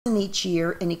each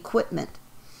year in equipment.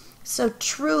 So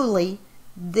truly,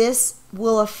 this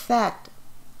will affect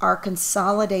our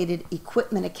consolidated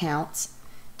equipment accounts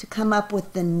to come up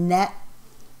with the net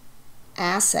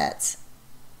assets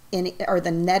or the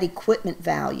net equipment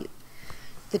value.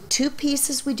 The two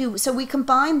pieces we do, so we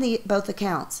combine both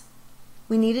accounts.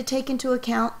 We need to take into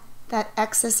account that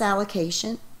excess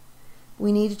allocation.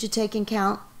 We needed to take into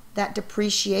account that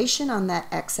depreciation on that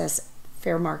excess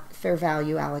fair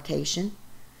value allocation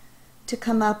to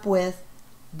come up with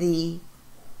the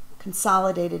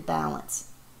consolidated balance.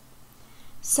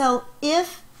 So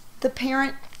if the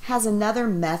parent has another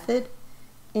method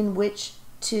in which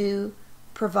to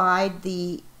provide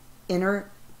the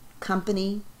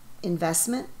intercompany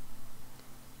investment,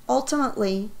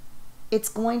 ultimately it's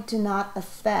going to not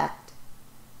affect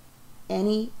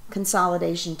any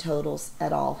consolidation totals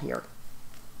at all here.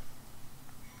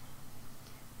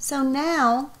 So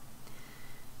now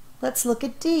let's look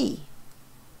at D.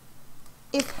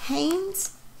 If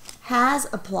Haynes has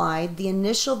applied the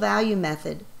initial value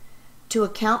method to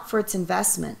account for its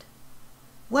investment,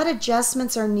 what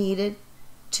adjustments are needed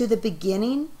to the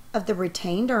beginning of the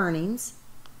retained earnings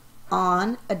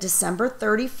on a December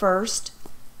 31st,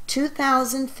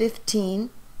 2015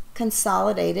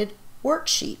 consolidated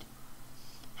worksheet?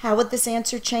 How would this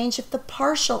answer change if the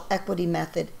partial equity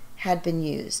method had been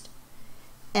used?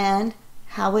 And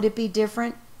how would it be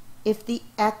different if the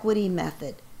equity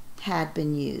method had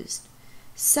been used?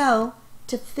 So,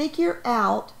 to figure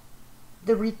out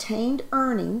the retained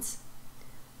earnings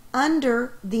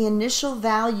under the initial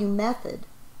value method,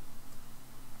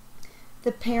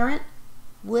 the parent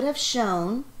would have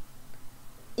shown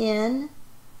in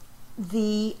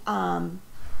the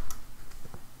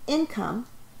income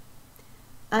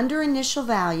under initial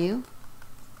value,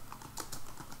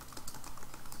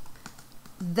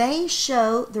 they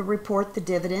show the report the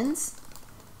dividends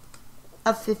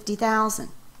of $50,000.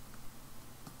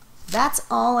 That's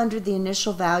all under the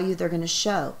initial value they're going to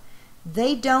show.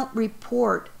 They don't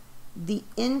report the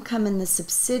income in the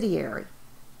subsidiary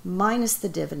minus the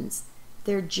dividends.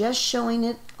 They're just showing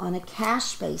it on a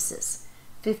cash basis,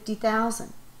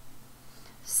 $50,000.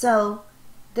 So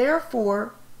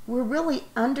therefore, we're really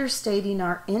understating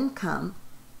our income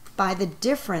by the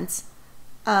difference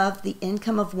of the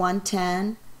income of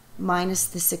 110 minus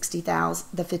the 60,000,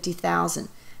 the 50,000,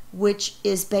 which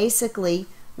is basically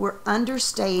we're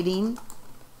understating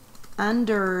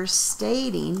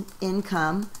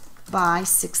income by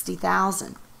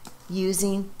 60,000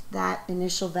 using that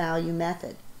initial value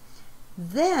method.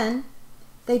 Then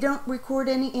they don't record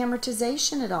any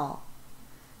amortization at all.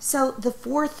 So the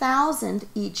 4,000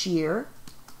 each year,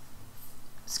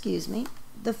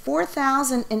 the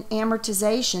 4,000 in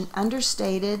amortization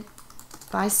understated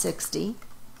by 60.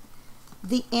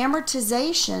 The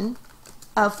amortization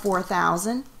of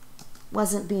 4,000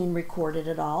 wasn't being recorded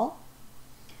at all.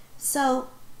 So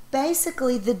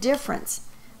basically the difference,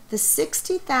 the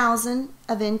 60,000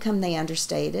 of income they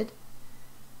understated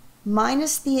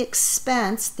minus the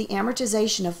expense, the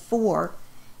amortization of 4,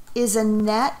 is a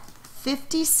net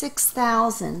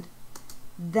 56,000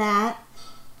 that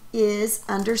is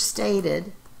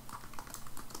understated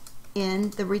in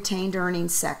the retained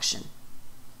earnings section.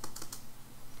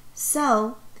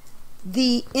 So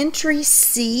the entry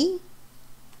C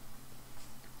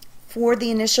for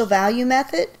the initial value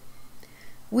method,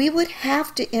 we would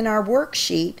have to, in our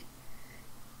worksheet,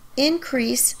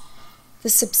 increase the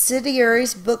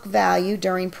subsidiary's book value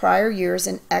during prior years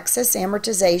and excess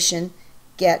amortization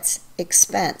gets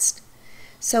expensed.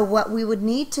 So what we would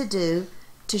need to do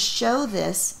to show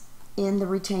this in the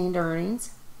retained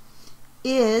earnings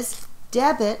is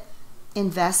debit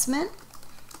investment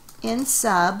in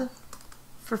sub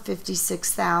for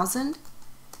 56,000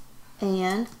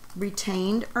 and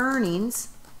retained earnings,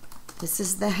 this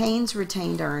is the Haynes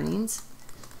retained earnings,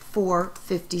 for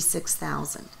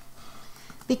 56,000.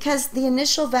 Because the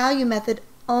initial value method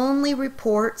only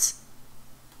reports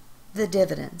the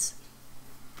dividends.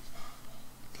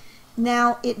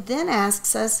 Now it then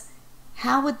asks us,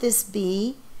 how would this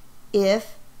be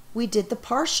if we did the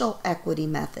partial equity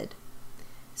method?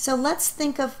 So let's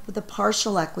think of the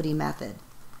partial equity method.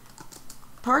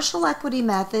 Partial equity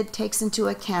method takes into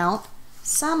account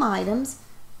some items,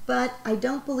 but I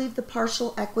don't believe the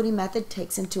partial equity method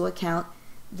takes into account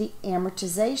the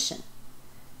amortization.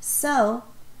 So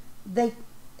the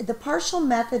partial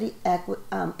method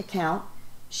account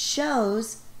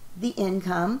shows the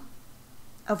income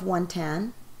of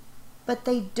 110, but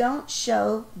they don't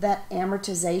show that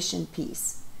amortization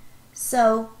piece.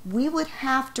 So we would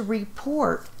have to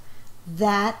report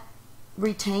that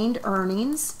retained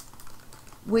earnings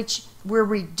which we're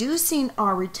reducing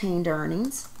our retained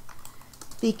earnings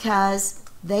because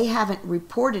they haven't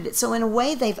reported it. So in a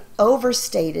way, they've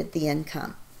overstated the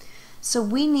income. So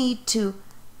we need to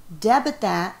debit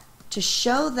that to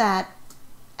show that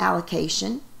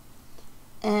allocation,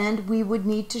 and we would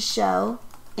need to show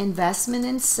investment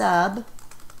in sub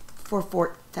for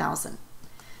 $4,000.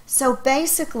 So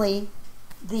basically,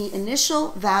 the initial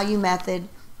value method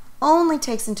only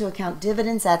takes into account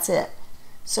dividends, that's it.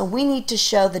 So we need to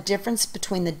show the difference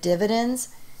between the dividends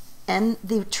and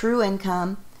the true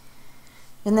income,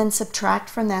 and then subtract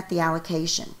from that the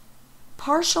allocation.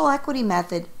 Partial equity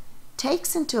method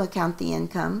takes into account the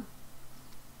income,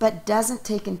 but doesn't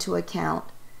take into account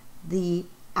the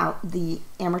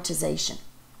amortization.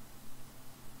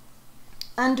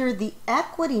 Under the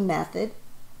equity method,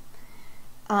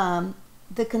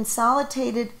 the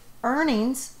consolidated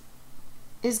earnings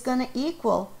is going to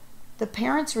equal the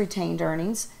parent's retained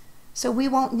earnings, so we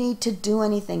won't need to do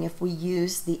anything if we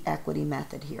use the equity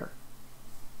method here.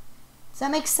 Does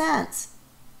that make sense?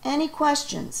 Any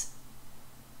questions?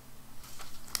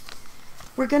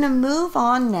 We're going to move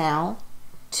on now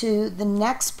to the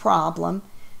next problem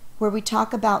where we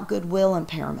talk about goodwill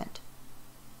impairment.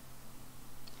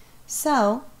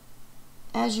 So,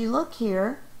 as you look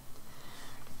here,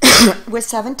 with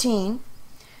 17,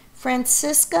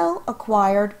 Francisco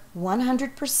acquired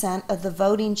 100% of the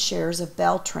voting shares of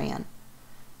Beltran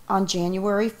on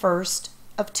January 1st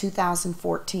of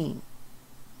 2014.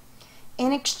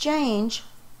 In exchange,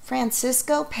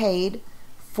 Francisco paid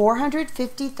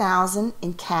 $450,000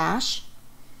 in cash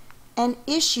and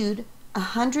issued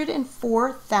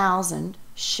 104,000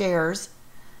 shares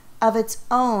of its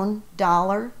own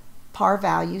dollar par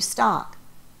value stock.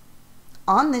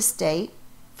 On this date,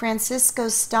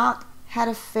 Francisco's stock had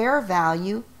a fair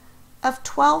value of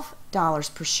 $12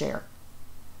 per share.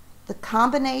 The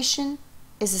combination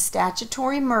is a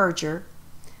statutory merger,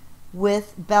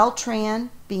 with Beltran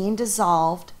being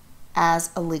dissolved as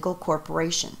a legal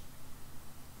corporation.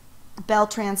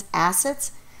 Beltran's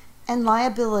assets and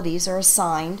liabilities are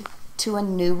assigned to a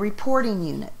new reporting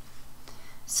unit.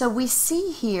 So we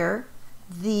see here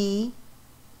the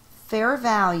fair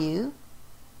value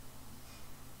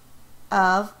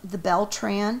of the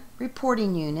Beltran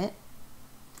reporting unit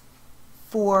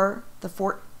for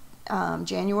the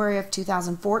January of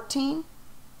 2014,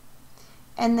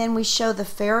 and then we show the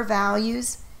fair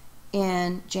values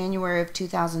in January of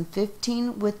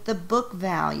 2015 with the book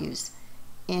values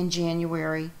in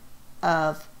January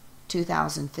of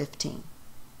 2015.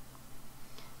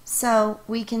 So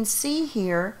we can see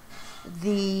here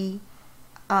the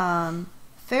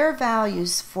fair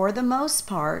values for the most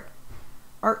part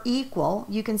are equal.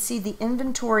 You can see the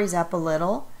inventory's up a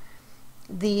little.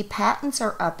 The patents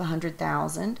are up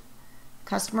 100,000.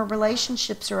 Customer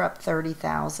relationships are up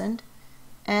 30,000.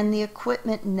 And the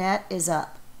equipment net is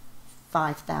up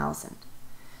 5,000.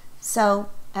 So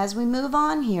as we move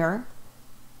on here,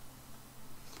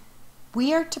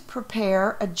 we are to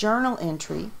prepare a journal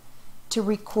entry to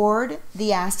record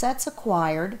the assets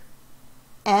acquired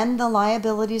and the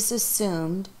liabilities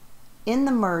assumed in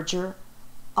the merger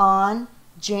on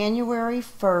January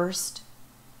 1st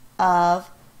of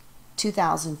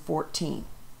 2014.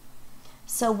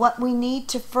 So what we need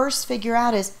to first figure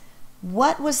out is,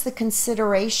 what was the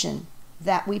consideration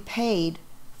that we paid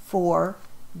for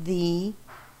the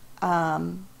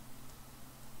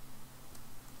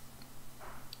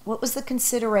what was the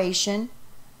consideration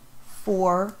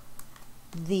for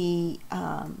the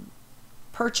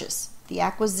purchase, the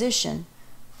acquisition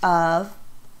of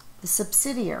the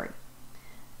subsidiary?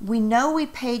 We know we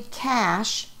paid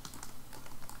cash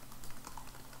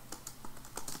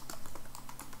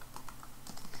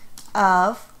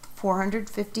of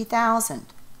 $450,000.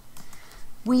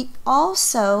 We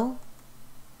also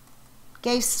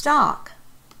gave stock.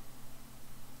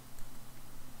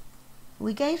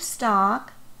 We gave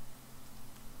stock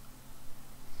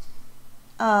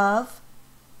of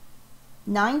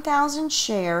 9,000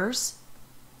 shares.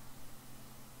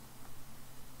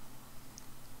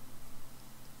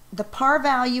 The par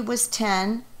value was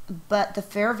 10, but the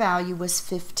fair value was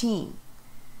 15.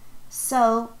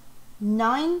 So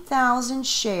 9,000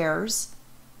 shares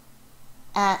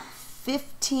at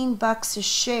 $15 a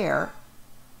share,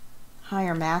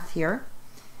 higher math here,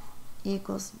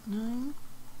 equals 9.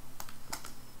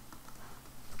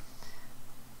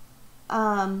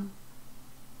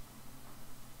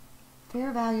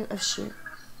 Fair value of share.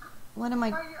 What am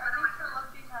I?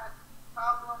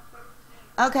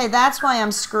 Okay, that's why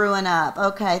I'm screwing up.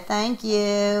 Okay, thank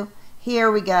you.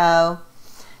 Here we go.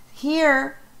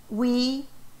 Here we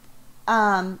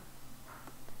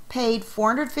paid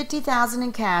 $450,000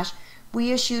 in cash.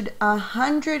 We issued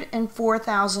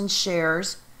 104,000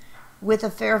 shares with a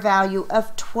fair value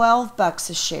of $12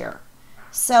 a share.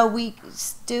 So we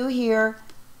do here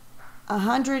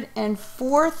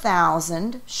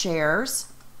 104,000 shares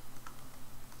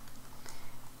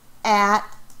at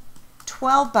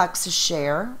 $12 a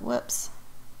share. Whoops.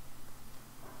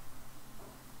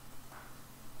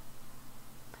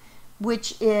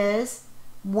 Which is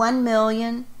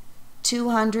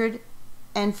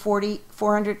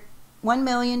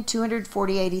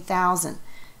 $1,248,000.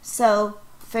 So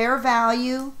fair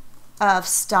value of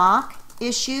stock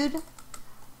issued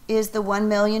is the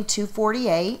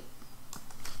 $1,248,000.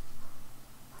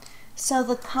 So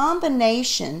the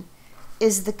combination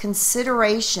is the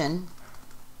consideration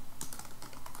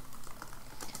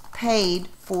paid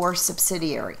for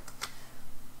subsidiary,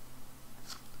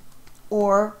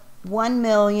 or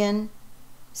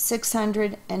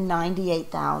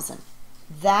 $1,698,000.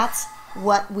 That's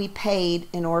what we paid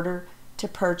in order to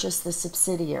purchase the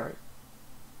subsidiary.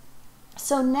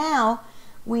 So now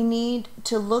we need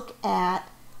to look at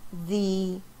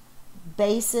the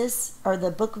basis, or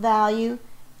the book value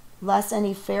less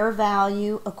any fair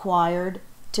value acquired,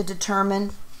 to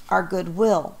determine our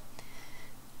goodwill.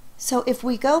 So if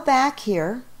we go back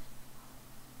here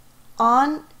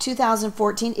on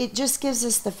 2014, it just gives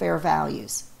us the fair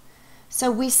values.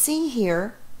 So we see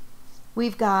here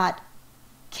we've got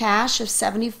cash of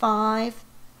 75,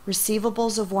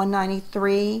 receivables of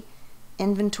 193,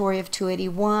 inventory of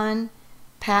 281,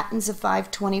 patents of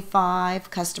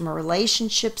 525, customer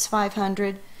relationships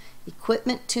 500,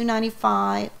 equipment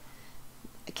 295,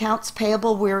 accounts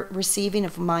payable we're receiving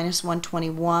of minus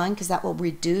 121 because that will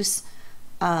reduce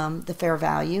the fair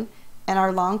value, and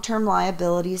our long-term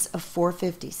liabilities of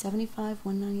 450, 75,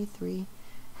 193,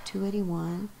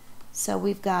 281. So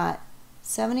we've got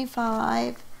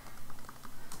 75,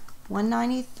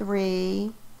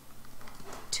 193,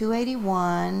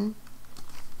 281,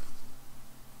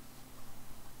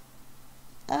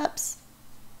 oops,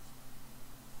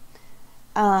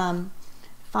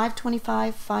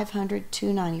 525, 500,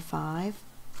 295.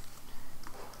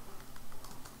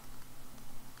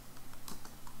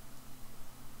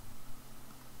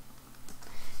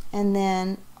 And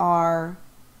then our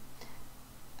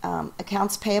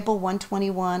accounts payable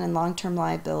 121 and long-term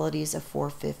liabilities of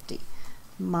 450.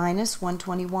 Minus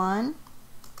 121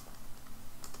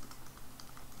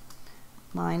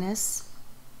 minus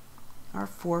our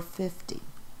 450.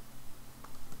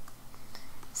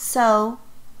 So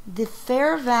the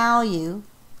fair value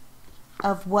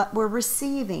of what we're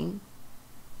receiving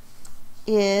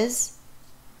is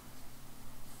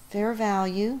fair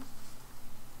value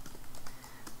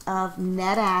of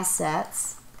net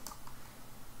assets,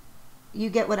 you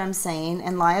get what I'm saying,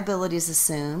 and liabilities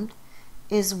assumed,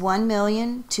 is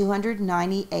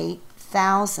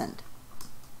 $1,298,000.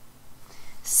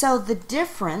 So the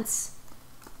difference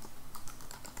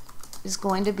is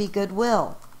going to be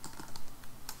goodwill.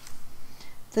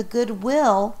 The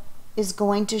goodwill is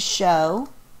going to show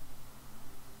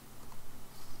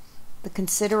the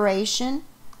consideration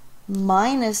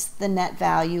minus the net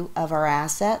value of our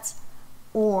assets,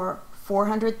 or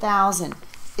 $400,000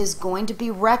 is going to be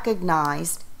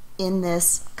recognized in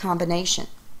this combination.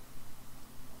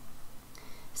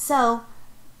 So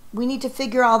we need to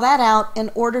figure all that out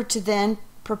in order to then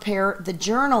prepare the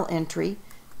journal entry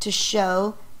to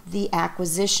show the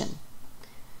acquisition.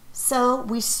 So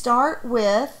we start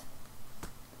with,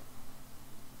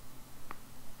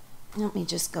 let me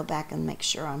just go back and make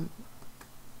sure I'm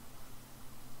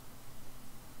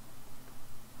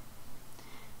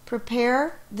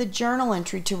prepare the journal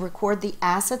entry to record the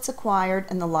assets acquired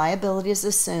and the liabilities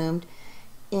assumed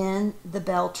in the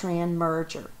Beltran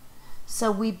merger.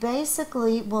 So we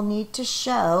basically will need to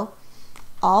show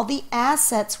all the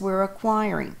assets we're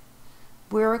acquiring.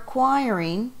 We're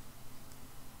acquiring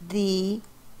the,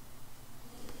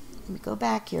 let me go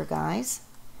back here, guys,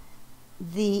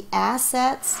 the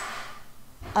assets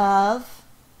of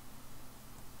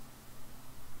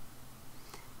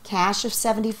cash of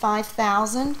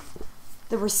 $75,000,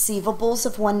 the receivables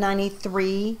of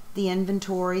 $193,000, the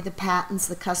inventory, the patents,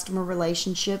 the customer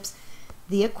relationships,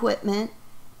 the equipment,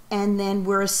 and then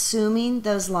we're assuming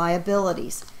those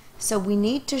liabilities. So we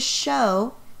need to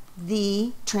show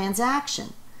the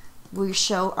transaction. We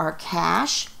show our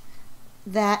cash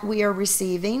that we are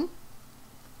receiving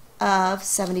of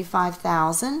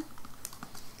 $75,000.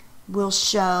 We'll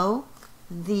show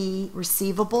the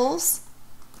receivables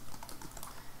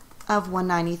of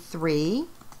 $193,000.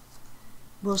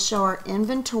 We'll show our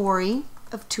inventory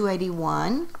of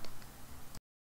 $281,000.